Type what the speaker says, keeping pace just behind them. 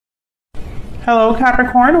Hello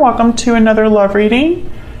Capricorn, welcome to another love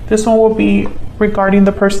reading. This one will be regarding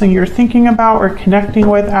the person you're thinking about or connecting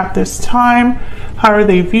with at this time. How are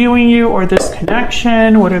they viewing you or this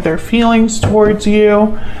connection? What are their feelings towards you?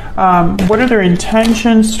 What are their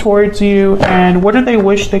intentions towards you? And what do they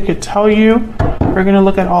wish they could tell you? We're going to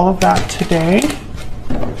look at all of that today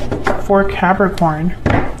for Capricorn.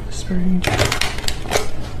 Spirit.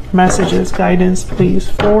 Messages, guidance, please,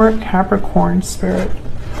 for Capricorn, Spirit.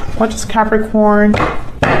 What does Capricorn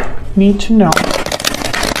need to know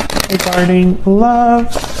regarding love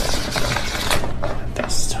at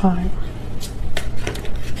this time?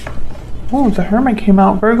 Oh, the Hermit came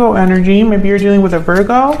out. Virgo energy. Maybe you're dealing with a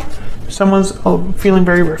Virgo. Someone's feeling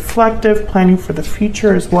very reflective, planning for the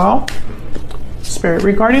future as well. Spirit,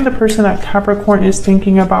 regarding the person that Capricorn is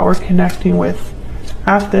thinking about or connecting with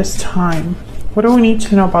at this time, what do we need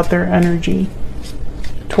to know about their energy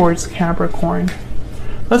towards Capricorn?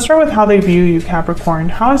 Let's start with how they view you, Capricorn.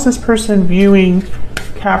 How is this person viewing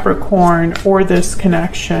Capricorn or this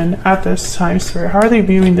connection at this time, Spirit? How are they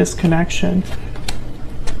viewing this connection?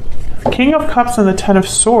 King of Cups and the Ten of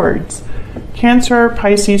Swords. Cancer,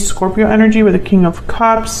 Pisces, Scorpio energy with the King of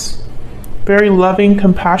Cups. Very loving,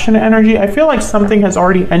 compassionate energy. I feel like something has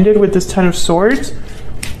already ended with this Ten of Swords,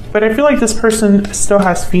 but I feel like this person still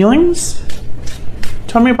has feelings.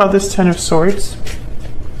 Tell me about this Ten of Swords.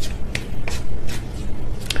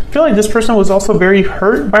 I feel like this person was also very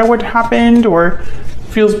hurt by what happened, or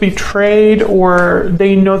feels betrayed, or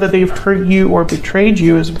they know that they've hurt you or betrayed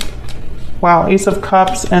you. As wow, Ace of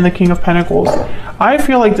Cups and the King of Pentacles. I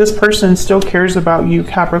feel like this person still cares about you,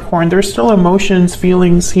 Capricorn. There's still emotions,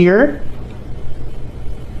 feelings here.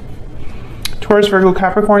 Taurus, Virgo,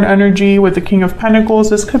 Capricorn energy with the King of Pentacles.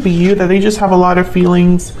 This could be you, that they just have a lot of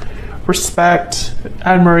feelings, respect,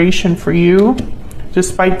 admiration for you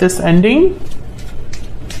despite this ending.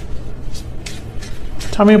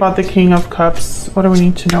 Tell me about the King of Cups. What do we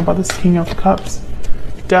need to know about this King of Cups?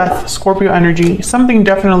 Death, Scorpio energy. Something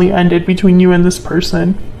definitely ended between you and this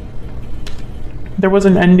person. There was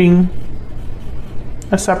an ending,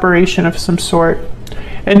 a separation of some sort.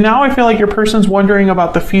 And now I feel like your person's wondering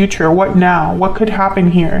about the future. What now? What could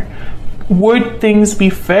happen here? Would things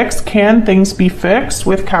be fixed? Can things be fixed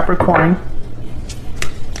with Capricorn?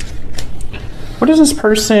 What is this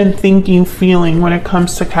person thinking, feeling when it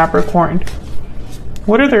comes to Capricorn?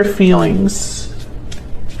 What are their feelings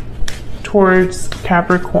towards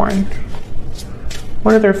Capricorn?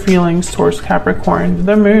 What are their feelings towards Capricorn?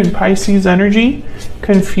 The Moon, Pisces energy,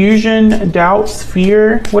 confusion, doubts,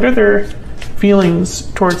 fear. What are their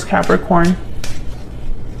feelings towards Capricorn?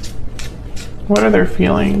 What are their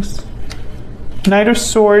feelings? Knight of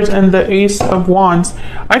Swords and the Ace of Wands.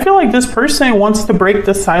 I feel like this person wants to break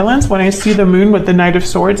the silence. When I see the Moon with the Knight of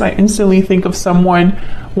Swords, I instantly think of someone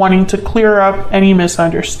wanting to clear up any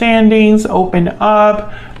misunderstandings, open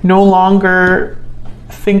up, no longer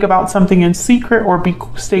think about something in secret or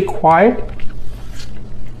stay quiet.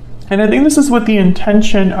 And I think this is with the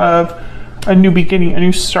intention of a new beginning, a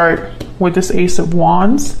new start with this Ace of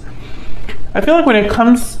Wands. I feel like when it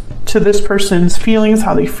comes to this person's feelings,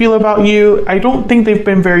 how they feel about you, I don't think they've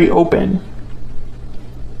been very open.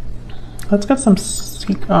 Let's get some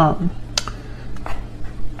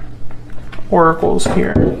oracles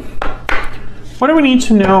here. What do we need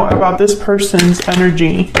to know about this person's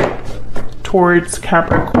energy towards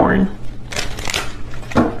Capricorn?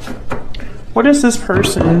 What is this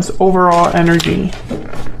person's overall energy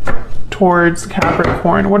towards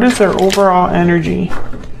Capricorn? What is their overall energy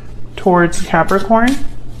towards Capricorn?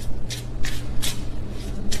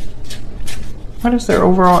 What is their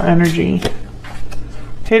overall energy?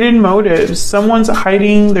 Hidden motives. Someone's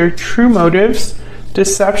hiding their true motives.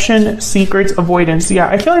 Deception, secrets, avoidance. Yeah,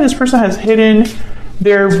 I feel like this person has hidden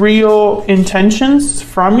their real intentions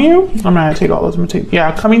from you. I'm not gonna take all those. I'm gonna take,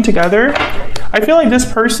 yeah, coming together. I feel like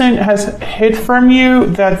this person has hid from you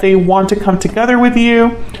that they want to come together with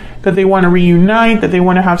you, that they want to reunite, that they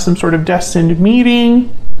want to have some sort of destined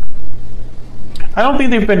meeting. I don't think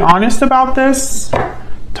they've been honest about this.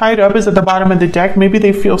 Tied up is at the bottom of the deck. Maybe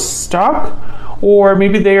they feel stuck, or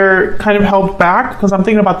maybe they're kind of held back, because I'm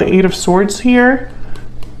thinking about the Eight of Swords here.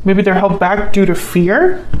 Maybe they're held back due to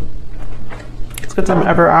fear. Let's get some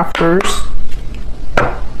ever afters.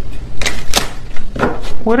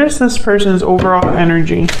 What is this person's overall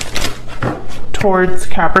energy towards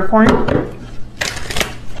Capricorn?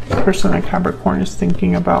 The person that Capricorn is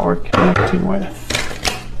thinking about or connecting with.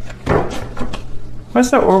 What's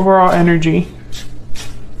the overall energy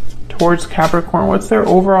towards Capricorn? What's their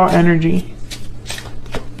overall energy?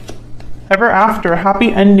 Ever after,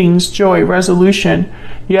 happy endings, joy, resolution.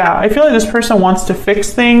 Yeah, I feel like this person wants to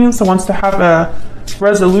fix things, wants to have a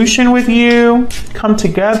resolution with you, come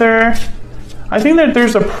together. I think that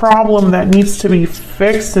there's a problem that needs to be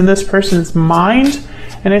fixed in this person's mind,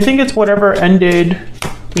 and I think it's whatever ended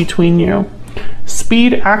between you.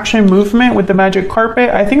 Speed, action, movement with the magic carpet.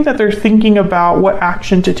 I think that they're thinking about what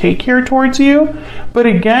action to take here towards you. But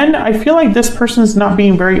again, I feel like this person's not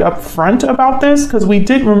being very upfront about this, because we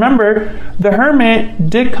did remember the Hermit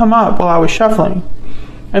did come up while I was shuffling.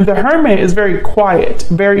 And the Hermit is very quiet,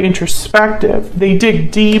 very introspective. They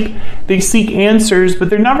dig deep, they seek answers, but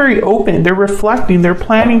they're not very open. They're reflecting, they're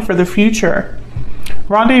planning for the future.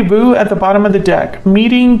 Rendezvous at the bottom of the deck.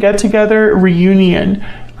 Meeting, get together, reunion.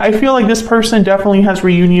 I feel like this person definitely has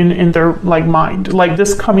reunion in their mind, like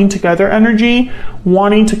this coming together energy,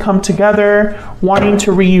 wanting to come together, wanting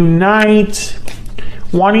to reunite,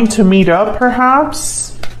 wanting to meet up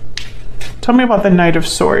perhaps. Tell me about the Knight of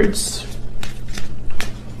Swords.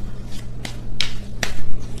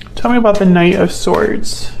 Tell me about the Knight of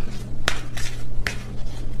Swords.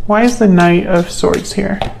 Why is the Knight of Swords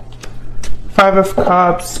here? Five of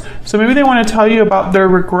Cups. So maybe they want to tell you about their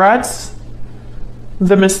regrets,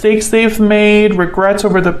 the mistakes they've made, regrets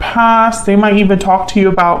over the past. They might even talk to you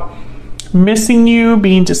about missing you,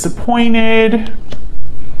 being disappointed.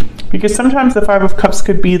 Because sometimes the Five of Cups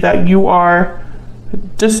could be that you are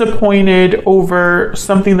disappointed over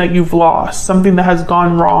something that you've lost, something that has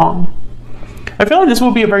gone wrong. I feel like this will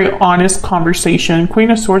be a very honest conversation. Queen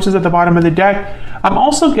of Swords is at the bottom of the deck. I'm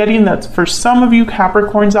also getting that for some of you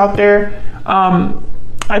Capricorns out there,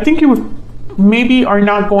 I think you maybe are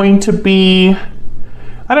not going to be,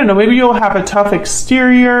 I don't know, maybe you'll have a tough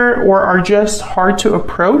exterior or are just hard to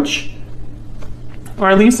approach. Or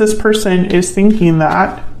at least this person is thinking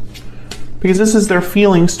that, because this is their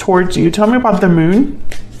feelings towards you. Tell me about the Moon.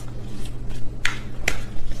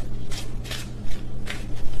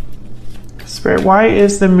 Spirit, why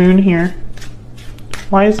is the Moon here?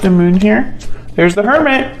 Why is the Moon here? There's the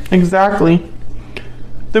Hermit. Exactly.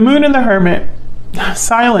 The Moon and the Hermit.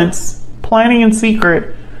 Silence. Planning in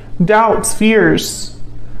secret. Doubts, fears.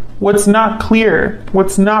 What's not clear.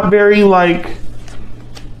 What's not very I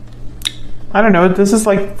don't know. This is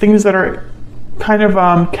like things that are kind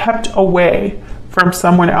of kept away from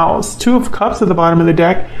someone else. Two of Cups at the bottom of the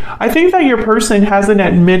deck. I think that your person hasn't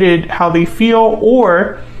admitted how they feel,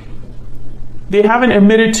 or they haven't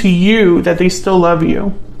admitted to you that they still love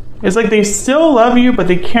you. It's like they still love you, but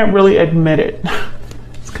they can't really admit it.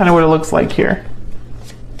 It's kind of what it looks like here.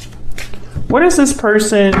 What is this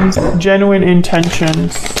person's genuine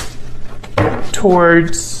intentions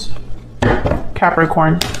towards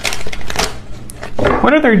Capricorn?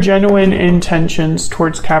 What are their genuine intentions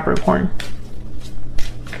towards Capricorn?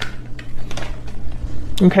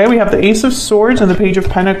 Okay, we have the Ace of Swords and the Page of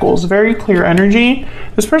Pentacles. Very clear energy.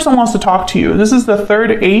 This person wants to talk to you. This is the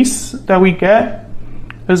third ace that we get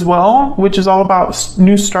as well, which is all about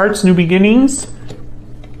new starts, new beginnings.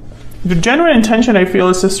 The genuine intention, I feel,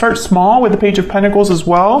 is to start small with the Page of Pentacles as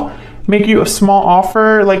well. Make you a small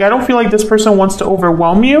offer. I don't feel like this person wants to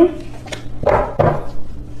overwhelm you.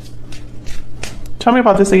 Tell me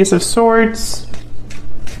about this Ace of Swords.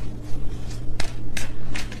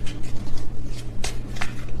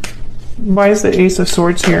 Why is the Ace of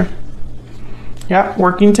Swords here? Yeah,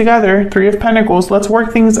 working together. Three of Pentacles. Let's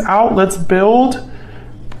work things out. Let's build.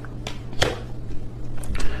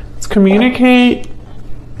 Let's communicate.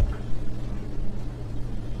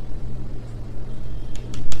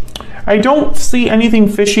 I don't see anything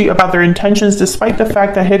fishy about their intentions, despite the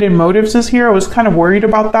fact that hidden motives is here. I was kind of worried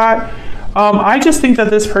about that. I just think that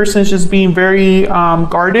this person is just being very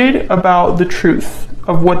guarded about the truth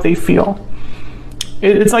of what they feel.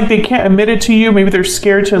 It's like they can't admit it to you. Maybe they're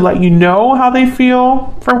scared to let you know how they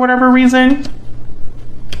feel for whatever reason.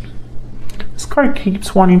 This card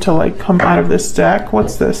keeps wanting to come out of this deck.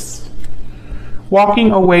 What's this?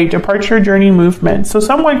 Walking away, departure, journey, movement. So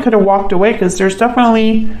someone could have walked away, because there's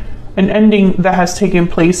definitely an ending that has taken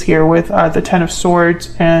place here with the Ten of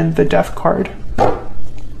Swords and the Death card.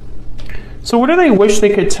 So what do they wish they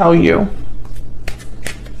could tell you?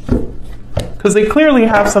 Because they clearly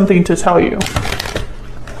have something to tell you.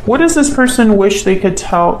 What does this person wish they could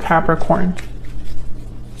tell Capricorn?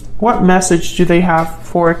 What message do they have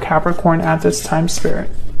for Capricorn at this time, Spirit?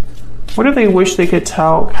 What do they wish they could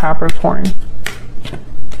tell Capricorn?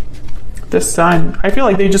 The Sun. I feel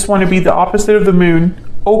like they just want to be the opposite of the Moon.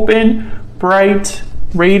 Open, bright,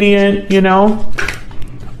 radiant,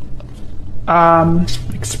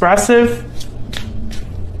 expressive.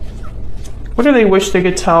 What do they wish they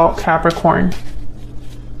could tell Capricorn?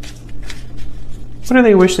 What do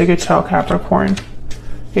they wish they could tell Capricorn?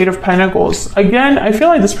 Eight of Pentacles. Again, I feel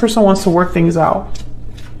like this person wants to work things out.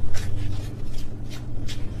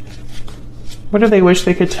 What do they wish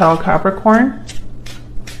they could tell Capricorn?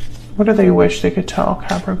 What do they wish they could tell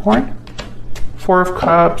Capricorn? Four of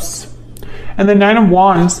Cups. And the Nine of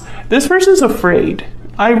Wands. This person's afraid.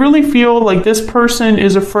 I really feel like this person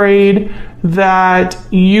is afraid that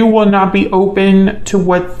you will not be open to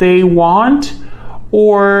what they want,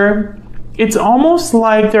 or it's almost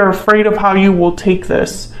like they're afraid of how you will take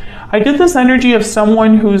this. I get this energy of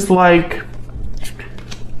someone who's like,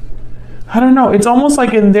 I don't know, it's almost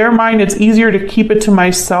like in their mind it's easier to keep it to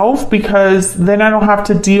myself because then I don't have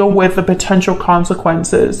to deal with the potential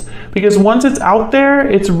consequences. Because once it's out there,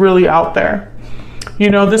 it's really out there. You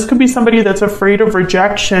know, this could be somebody that's afraid of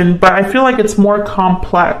rejection, but I feel like it's more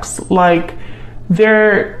complex. Like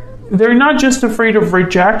they're not just afraid of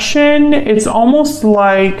rejection, it's almost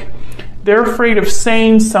like they're afraid of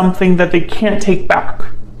saying something that they can't take back.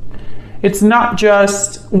 It's not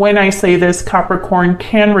just when I say this, Capricorn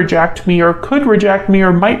can reject me or could reject me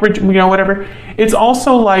or might reject me, you know, whatever. It's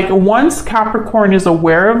also like once Capricorn is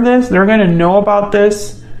aware of this, they're going to know about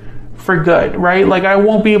this for good, right? Like I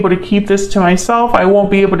won't be able to keep this to myself. I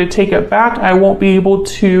won't be able to take it back. I won't be able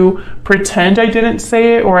to pretend I didn't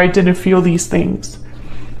say it or I didn't feel these things.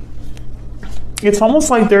 It's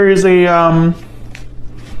almost like there is a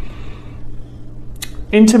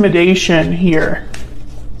intimidation here.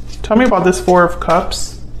 Tell me about this Four of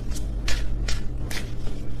Cups.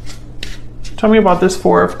 Tell me about this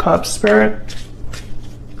Four of Cups, Spirit.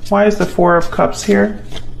 Why is the Four of Cups here?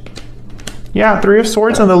 Yeah, Three of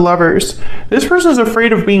Swords and the Lovers. This person's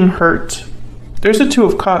afraid of being hurt. There's the Two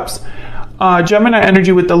of Cups. Gemini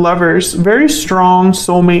energy with the Lovers. Very strong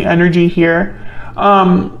soulmate energy here.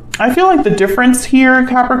 I feel like the difference here,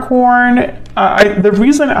 Capricorn, the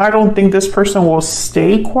reason I don't think this person will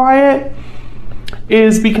stay quiet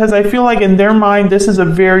is because I feel like in their mind, this is a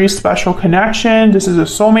very special connection. This is a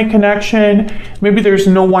soulmate connection. Maybe there's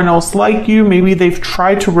no one else like you. Maybe they've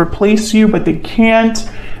tried to replace you, but they can't.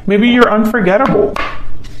 Maybe you're unforgettable.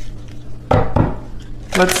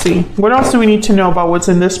 Let's see. What else do we need to know about what's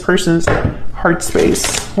in this person's heart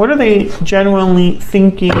space? What are they genuinely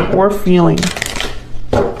thinking or feeling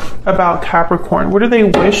about Capricorn? What do they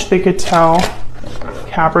wish they could tell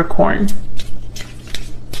Capricorn?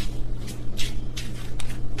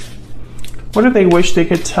 What do they wish they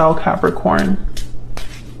could tell Capricorn?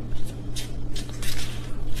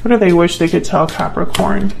 What do they wish they could tell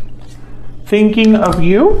Capricorn? Thinking of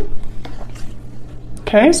you.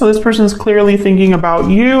 Okay, so this person's clearly thinking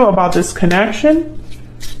about you, about this connection.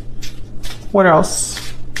 What else?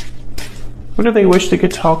 What do they wish they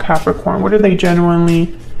could tell Capricorn? What are they genuinely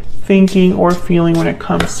thinking or feeling when it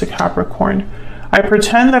comes to Capricorn? I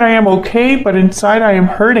pretend that I am okay, but inside I am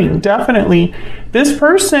hurting. Definitely. This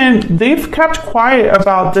person, they've kept quiet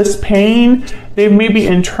about this pain. They've maybe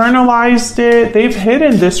internalized it. They've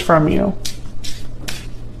hidden this from you.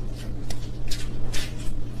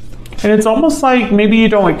 And it's almost like maybe you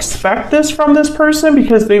don't expect this from this person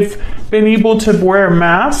because they've been able to wear a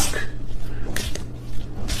mask.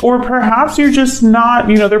 Or perhaps you're just not,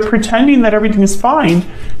 you know, they're pretending that everything's fine.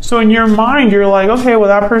 So in your mind, you're like, okay, well,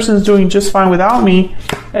 that person's doing just fine without me.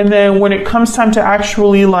 And then when it comes time to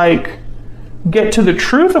actually like get to the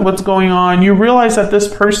truth of what's going on, you realize that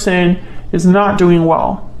this person is not doing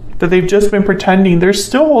well, that they've just been pretending. They're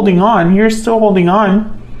still holding on. You're still holding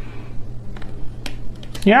on.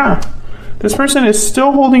 Yeah, this person is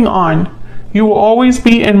still holding on. You will always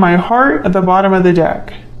be in my heart at the bottom of the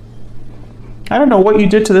deck. I don't know what you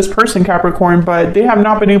did to this person, Capricorn, but they have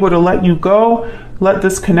not been able to let you go, let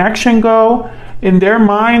this connection go. In their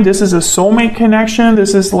mind, this is a soulmate connection.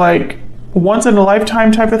 This is like once in a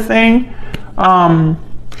lifetime type of thing.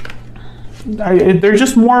 They're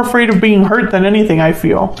just more afraid of being hurt than anything, I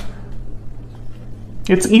feel.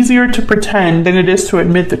 It's easier to pretend than it is to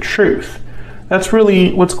admit the truth. That's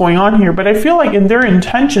really what's going on here. But I feel like in their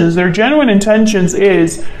intentions, their genuine intentions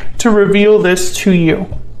is to reveal this to you.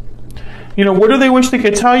 You know, what do they wish they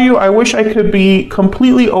could tell you? I wish I could be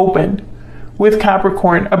completely open with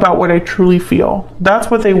Capricorn about what I truly feel. That's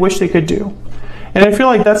what they wish they could do. And I feel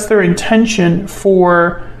like that's their intention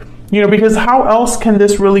for, you know, because how else can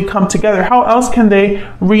this really come together? How else can they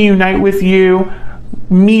reunite with you,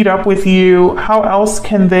 meet up with you? How else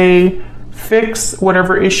can they fix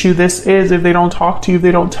whatever issue this is if they don't talk to you, if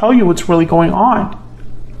they don't tell you what's really going on?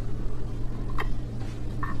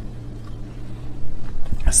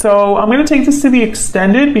 So I'm going to take this to the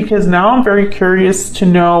extended because now I'm very curious to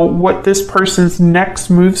know what this person's next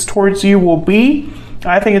moves towards you will be.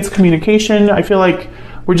 I think it's communication. I feel like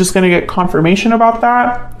We're just going to get confirmation about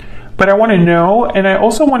that. But I want to know, and I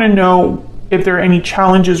also want to know if there are any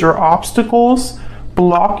challenges or obstacles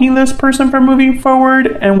blocking this person from moving forward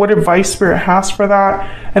and what advice Spirit has for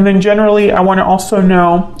that. And then generally, I want to also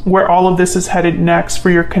know where all of this is headed next for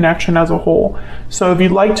your connection as a whole. So if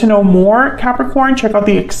you'd like to know more, Capricorn, check out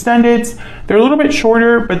the extendeds. They're a little bit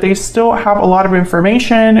shorter, but they still have a lot of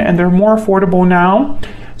information and they're more affordable now.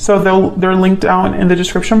 So they're linked down in the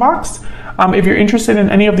description box. If you're interested in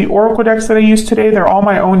any of the oracle decks that I used today, they're all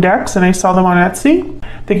my own decks and I sell them on Etsy.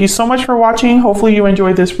 Thank you so much for watching. Hopefully you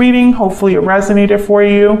enjoyed this reading. Hopefully it resonated for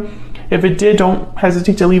you. If it did, don't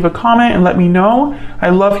hesitate to leave a comment and let me know. I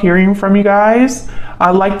love hearing from you guys.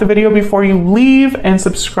 Like the video before you leave and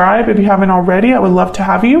subscribe if you haven't already. I would love to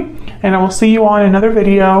have you. And I will see you on another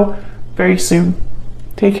video very soon.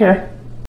 Take care.